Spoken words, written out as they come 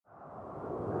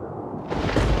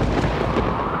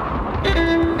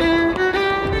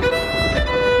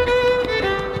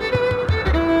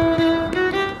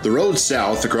road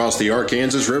south across the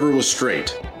Arkansas River was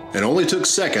straight, and only took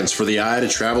seconds for the eye to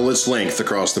travel its length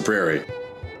across the prairie.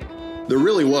 There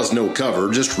really was no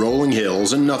cover, just rolling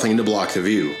hills and nothing to block the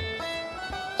view.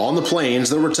 On the plains,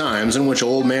 there were times in which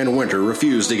Old Man Winter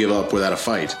refused to give up without a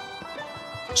fight.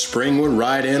 Spring would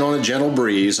ride in on a gentle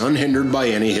breeze, unhindered by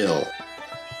any hill.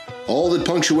 All that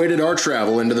punctuated our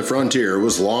travel into the frontier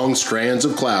was long strands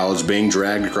of clouds being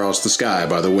dragged across the sky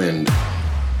by the wind.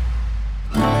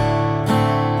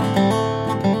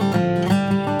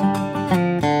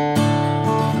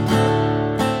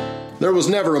 There was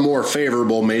never a more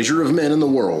favorable measure of men in the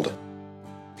world.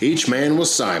 Each man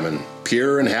was Simon,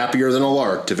 pure and happier than a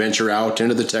lark to venture out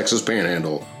into the Texas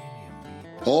Panhandle.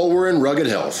 All were in rugged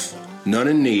health, none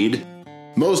in need,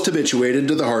 most habituated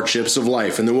to the hardships of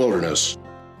life in the wilderness,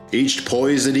 each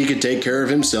poised that he could take care of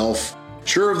himself,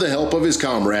 sure of the help of his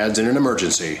comrades in an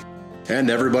emergency, and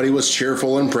everybody was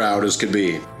cheerful and proud as could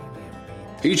be.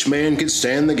 Each man could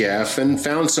stand the gaff and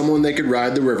found someone they could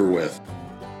ride the river with.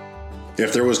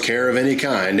 If there was care of any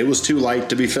kind, it was too light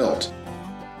to be felt.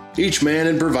 Each man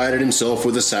had provided himself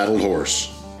with a saddled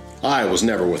horse. I was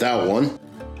never without one,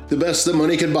 the best that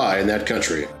money could buy in that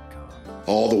country.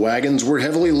 All the wagons were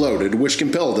heavily loaded, which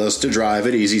compelled us to drive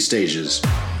at easy stages.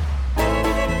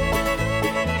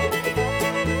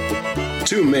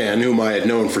 Two men whom I had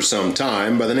known for some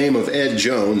time by the name of Ed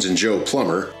Jones and Joe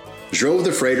Plummer drove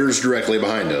the freighters directly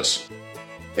behind us.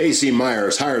 A.C.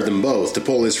 Myers hired them both to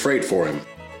pull his freight for him.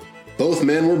 Both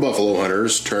men were buffalo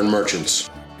hunters turned merchants.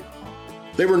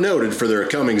 They were noted for their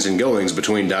comings and goings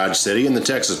between Dodge City and the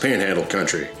Texas Panhandle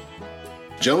country.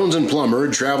 Jones and Plummer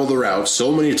had traveled the route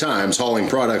so many times hauling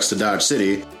products to Dodge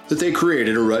City that they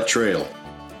created a rut trail.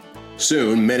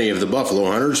 Soon, many of the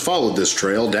buffalo hunters followed this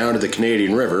trail down to the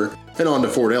Canadian River and on to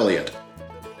Fort Elliott.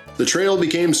 The trail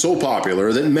became so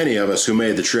popular that many of us who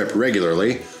made the trip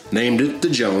regularly named it the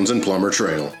Jones and Plummer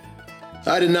Trail.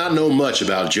 I did not know much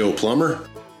about Joe Plummer,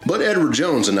 but Edward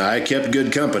Jones and I kept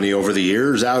good company over the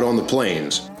years out on the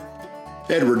plains.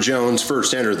 Edward Jones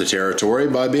first entered the territory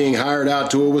by being hired out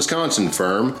to a Wisconsin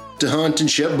firm to hunt and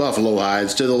ship buffalo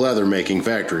hides to the leather-making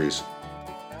factories.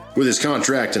 With his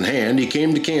contract in hand, he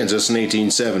came to Kansas in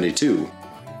 1872.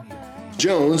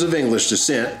 Jones, of English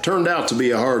descent, turned out to be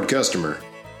a hard customer.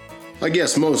 I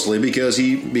guess mostly because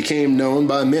he became known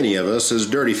by many of us as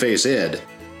Dirty Face Ed.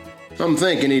 I'm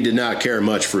thinking he did not care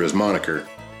much for his moniker.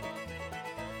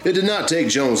 It did not take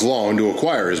Jones long to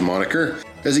acquire his moniker,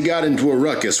 as he got into a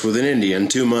ruckus with an Indian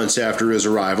 2 months after his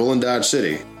arrival in Dodge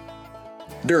City.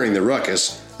 During the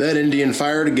ruckus, that Indian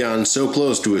fired a gun so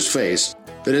close to his face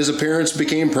that his appearance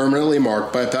became permanently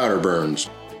marked by powder burns.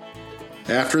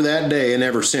 After that day and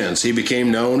ever since, he became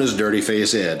known as Dirty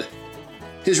Face Ed.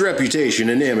 His reputation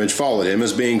and image followed him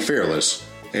as being fearless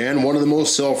and one of the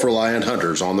most self-reliant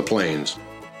hunters on the plains.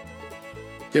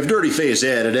 If Dirty Face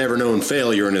Ed had ever known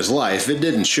failure in his life, it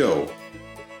didn't show.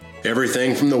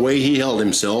 Everything from the way he held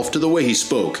himself to the way he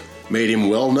spoke made him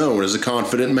well known as a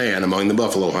confident man among the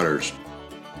buffalo hunters.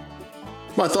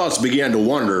 My thoughts began to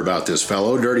wander about this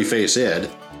fellow, Dirty Face Ed,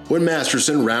 when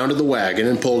Masterson rounded the wagon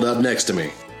and pulled up next to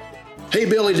me. "Hey,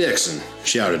 Billy Dixon,"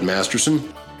 shouted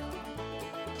Masterson.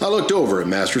 I looked over at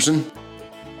Masterson.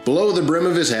 Below the brim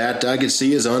of his hat, I could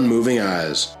see his unmoving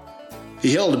eyes.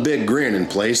 He held a big grin in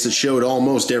place that showed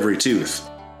almost every tooth.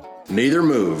 Neither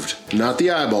moved, not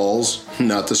the eyeballs,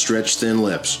 not the stretched thin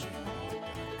lips.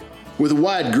 With a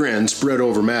wide grin spread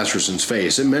over Masterson's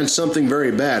face, it meant something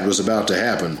very bad was about to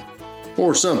happen,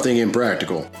 or something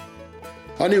impractical.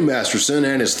 I knew Masterson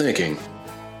and his thinking.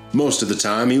 Most of the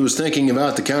time, he was thinking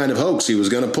about the kind of hoax he was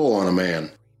going to pull on a man.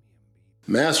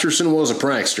 Masterson was a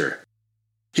prankster.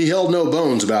 He held no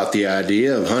bones about the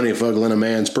idea of honeyfuggling a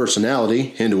man's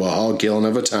personality into a hog-killing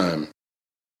of a time.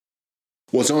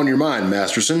 "What's on your mind,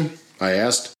 Masterson?" I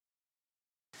asked.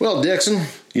 "Well, Dixon,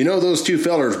 you know those two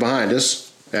fellers behind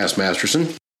us?" asked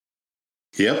Masterson.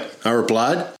 "Yep," I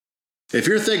replied. "If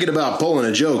you're thinking about pulling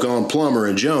a joke on Plummer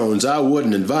and Jones, I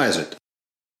wouldn't advise it.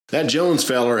 That Jones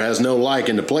feller has no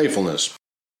liking to playfulness.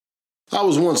 I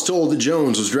was once told that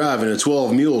Jones was driving a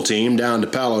 12-mule team down to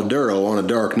Palo Duro on a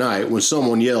dark night when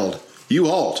someone yelled, 'You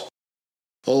halt!'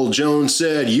 Old Jones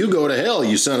said, 'You go to hell,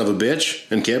 you son of a bitch,'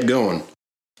 and kept going.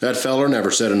 That feller never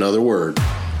said another word."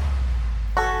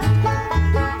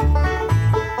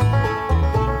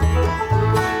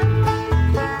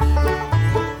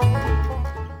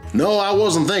 "No, I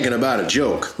wasn't thinking about a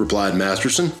joke," replied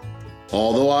Masterson,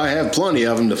 "although I have plenty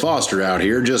of 'em to foster out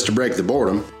here just to break the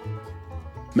boredom."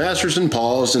 Masterson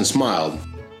paused and smiled.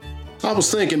 "I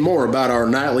was thinking more about our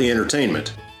nightly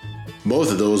entertainment. Both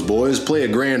of those boys play a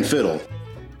grand fiddle.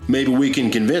 Maybe we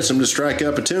can convince them to strike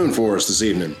up a tune for us this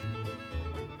evening."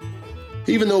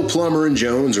 Even though Plummer and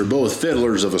Jones are both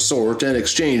fiddlers of a sort and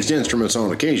exchanged instruments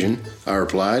on occasion, I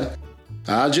replied,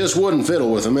 I just wouldn't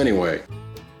fiddle with them anyway.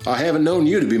 I haven't known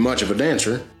you to be much of a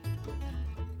dancer.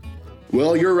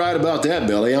 Well, you're right about that,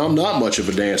 Billy. I'm not much of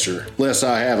a dancer, unless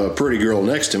I have a pretty girl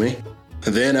next to me.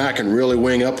 Then I can really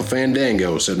wing up a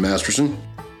fandango, said Masterson.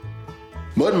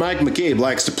 But Mike McCabe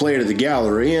likes to play to the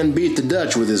gallery and beat the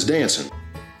Dutch with his dancing.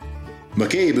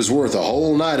 McCabe is worth a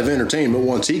whole night of entertainment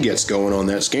once he gets going on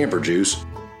that scamper juice.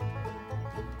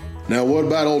 Now what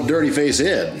about old Dirty Face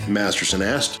Ed? Masterson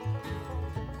asked.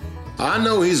 I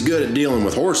know he's good at dealing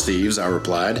with horse thieves, I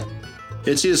replied.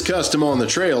 It's his custom on the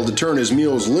trail to turn his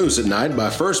mules loose at night by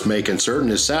first making certain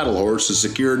his saddle horse is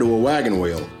secured to a wagon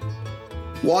wheel.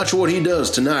 Watch what he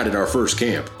does tonight at our first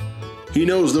camp. He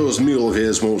knows those mule of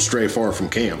his won't stray far from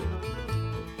camp.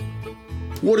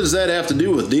 What does that have to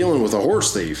do with dealing with a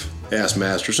horse thief? Asked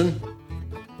Masterson.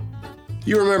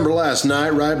 You remember last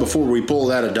night, right before we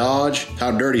pulled out of Dodge,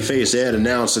 how Dirty Face Ed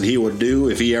announced that he would do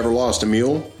if he ever lost a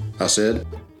mule? I said.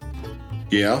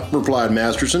 Yeah, replied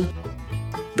Masterson.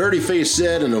 Dirty Face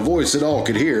said in a voice that all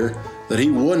could hear that he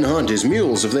wouldn't hunt his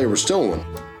mules if they were stolen.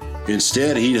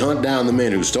 Instead, he'd hunt down the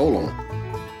men who stole them.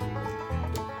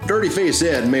 Dirty Face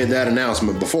Ed made that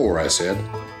announcement before, I said.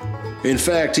 In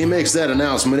fact, he makes that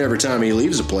announcement every time he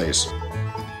leaves a place.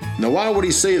 Now why would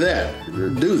he say that, or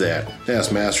do that,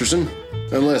 asked Masterson,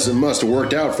 unless it must have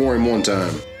worked out for him one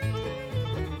time.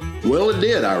 Well, it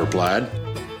did, I replied.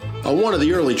 On one of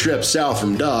the early trips south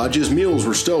from Dodge, his mules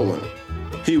were stolen.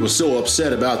 He was so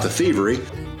upset about the thievery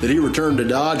that he returned to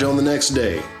Dodge on the next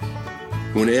day.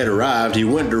 When Ed arrived, he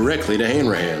went directly to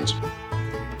Hanrahan's.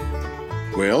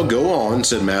 Well, go on,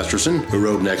 said Masterson, who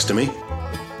rode next to me.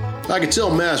 I could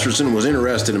tell Masterson was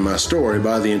interested in my story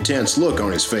by the intense look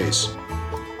on his face.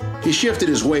 He shifted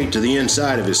his weight to the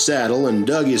inside of his saddle and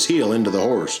dug his heel into the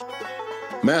horse.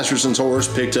 Masterson's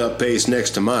horse picked up pace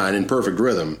next to mine in perfect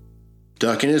rhythm,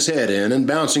 ducking his head in and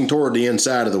bouncing toward the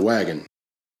inside of the wagon.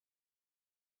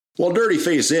 While Dirty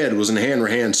Face Ed was in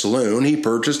Hanrahan's saloon, he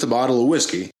purchased a bottle of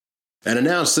whiskey and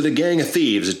announced that a gang of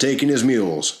thieves had taken his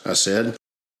mules, I said.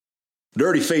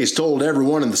 Dirty Face told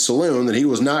everyone in the saloon that he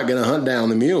was not going to hunt down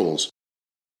the mules.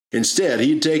 Instead,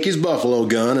 he'd take his buffalo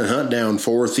gun and hunt down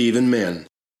 4 thieving men.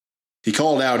 He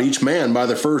called out each man by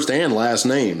their first and last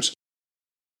names.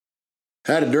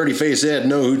 How did Dirty Face Ed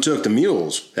know who took the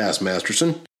mules? Asked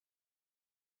Masterson.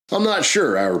 I'm not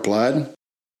sure, I replied.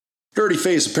 Dirty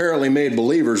Face apparently made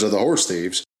believers of the horse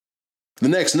thieves. The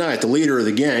next night, the leader of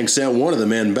the gang sent one of the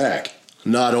men back,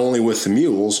 not only with the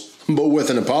mules, but with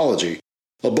an apology,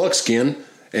 a buckskin,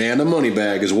 and a money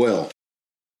bag as well.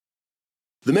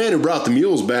 The man who brought the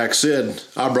mules back said,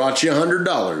 I brought you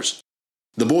 $100.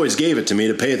 The boys gave it to me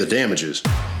to pay the damages.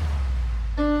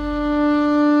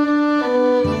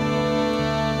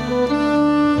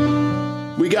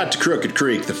 We got to Crooked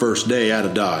Creek the first day out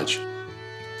of Dodge.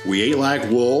 We ate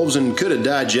like wolves and could have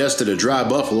digested a dry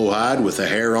buffalo hide with the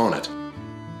hair on it.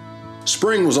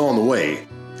 Spring was on the way,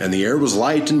 and the air was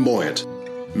light and buoyant,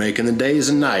 making the days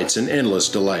and nights an endless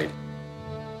delight.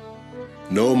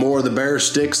 No more the bare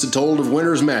sticks that told of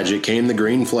winter's magic came the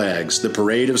green flags, the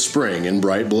parade of spring in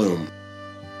bright bloom.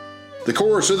 The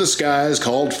chorus of the skies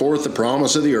called forth the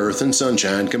promise of the earth and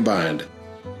sunshine combined.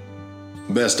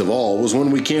 Best of all was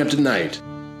when we camped at night,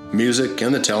 music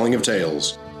and the telling of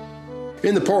tales.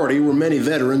 In the party were many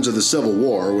veterans of the Civil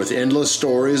War with endless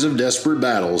stories of desperate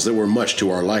battles that were much to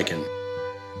our liking.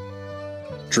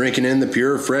 Drinking in the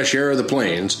pure fresh air of the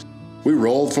plains, we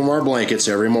rolled from our blankets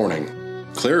every morning,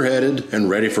 clear-headed and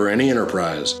ready for any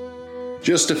enterprise.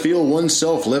 Just to feel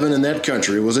oneself living in that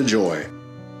country was a joy.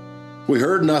 We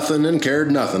heard nothing and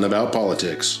cared nothing about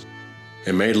politics.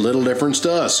 It made little difference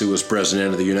to us who was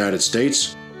President of the United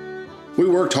States. We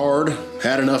worked hard,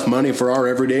 had enough money for our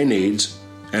everyday needs,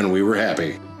 and we were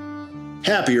happy.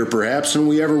 Happier, perhaps, than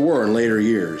we ever were in later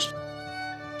years.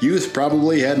 Youth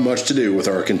probably had much to do with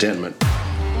our contentment.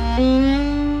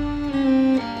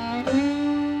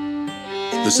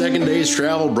 The second day's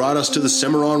travel brought us to the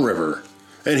Cimarron River,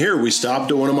 and here we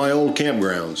stopped at one of my old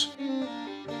campgrounds.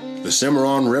 The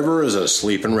Cimarron River is a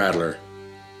sleeping rattler.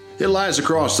 It lies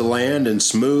across the land in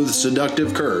smooth,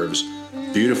 seductive curves,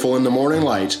 beautiful in the morning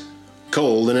light,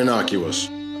 cold and innocuous.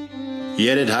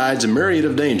 Yet it hides a myriad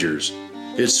of dangers,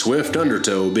 its swift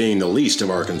undertow being the least of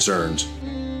our concerns.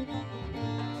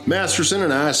 Masterson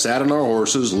and I sat on our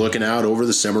horses looking out over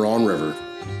the Cimarron River.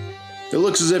 It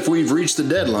looks as if we've reached the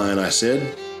deadline, I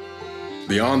said.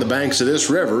 Beyond the banks of this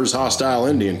river is hostile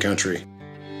Indian country.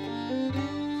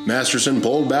 Masterson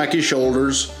pulled back his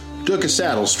shoulders, took a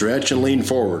saddle stretch, and leaned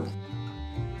forward.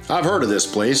 I've heard of this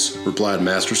place, replied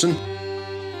Masterson.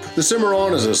 The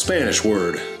Cimarron is a Spanish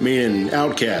word, meaning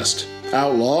outcast,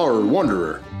 outlaw, or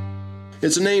wanderer.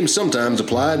 It's a name sometimes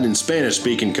applied in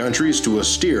Spanish-speaking countries to a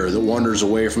steer that wanders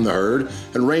away from the herd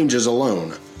and ranges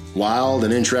alone, wild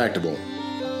and intractable.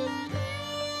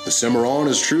 The Cimarron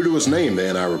is true to its name,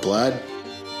 then, I replied.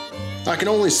 I can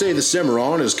only say the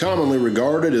Cimarron is commonly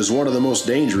regarded as one of the most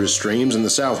dangerous streams in the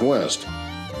Southwest.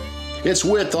 Its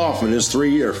width often is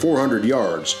 300 or 400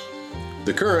 yards.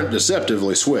 The current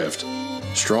deceptively swift,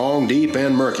 strong, deep,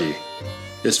 and murky.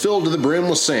 It's filled to the brim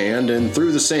with sand, and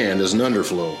through the sand is an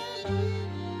underflow.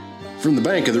 From the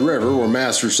bank of the river where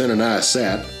Masterson and I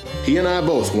sat, he and I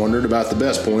both wondered about the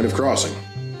best point of crossing.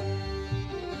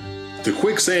 The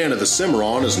quicksand of the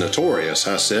Cimarron is notorious,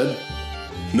 I said.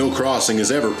 No crossing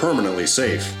is ever permanently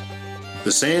safe.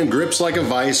 The sand grips like a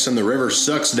vice, and the river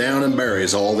sucks down and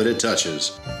buries all that it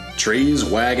touches. Trees,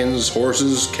 wagons,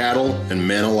 horses, cattle, and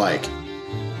men alike.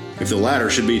 If the latter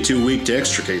should be too weak to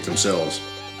extricate themselves.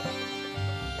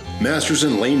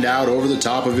 Masterson leaned out over the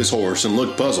top of his horse and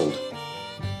looked puzzled.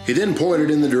 He then pointed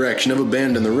in the direction of a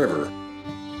bend in the river.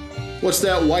 "What's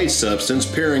that white substance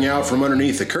peering out from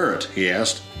underneath the current?" he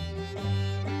asked.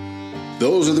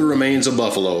 "Those are the remains of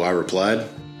buffalo," I replied.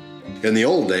 "In the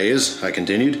old days," I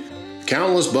continued,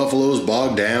 "countless buffaloes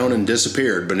bogged down and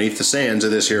disappeared beneath the sands of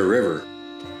this here river.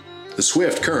 The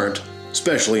swift current,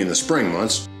 especially in the spring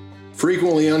months,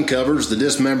 frequently uncovers the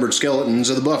dismembered skeletons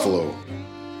of the buffalo.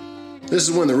 This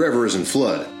is when the river is in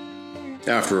flood.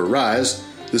 After a rise,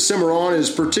 the Cimarron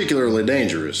is particularly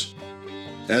dangerous.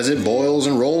 As it boils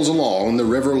and rolls along, the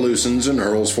river loosens and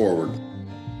hurls forward."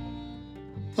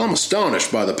 "I'm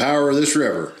astonished by the power of this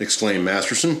river," exclaimed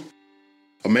Masterson.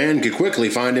 "A man could quickly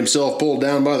find himself pulled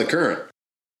down by the current."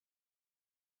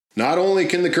 "Not only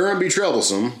can the current be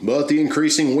troublesome, but the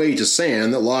increasing weight of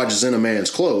sand that lodges in a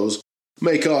man's clothes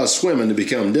may cause swimming to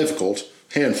become difficult,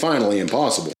 and finally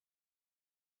impossible.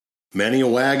 Many a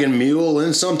wagon, mule,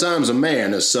 and sometimes a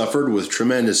man has suffered with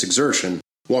tremendous exertion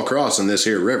while crossing this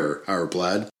here river," I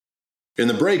replied. "In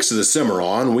the breaks of the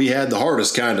Cimarron, we had the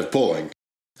hardest kind of pulling,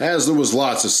 as there was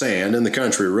lots of sand and the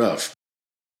country rough.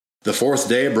 The fourth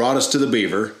day brought us to the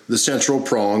Beaver, the central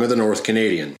prong of the North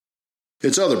Canadian,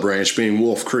 its other branch being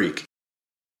Wolf Creek.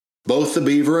 Both the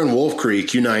Beaver and Wolf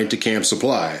Creek unite to Camp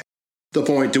Supply, the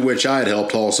point to which I had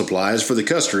helped haul supplies for the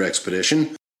Custer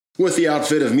expedition, with the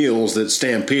outfit of mules that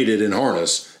stampeded in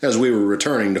harness as we were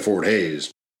returning to Fort Hays.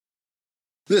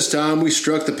 This time we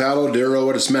struck the Palo Duro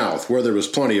at its mouth, where there was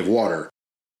plenty of water.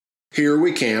 Here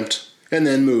we camped, and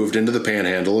then moved into the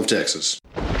panhandle of Texas.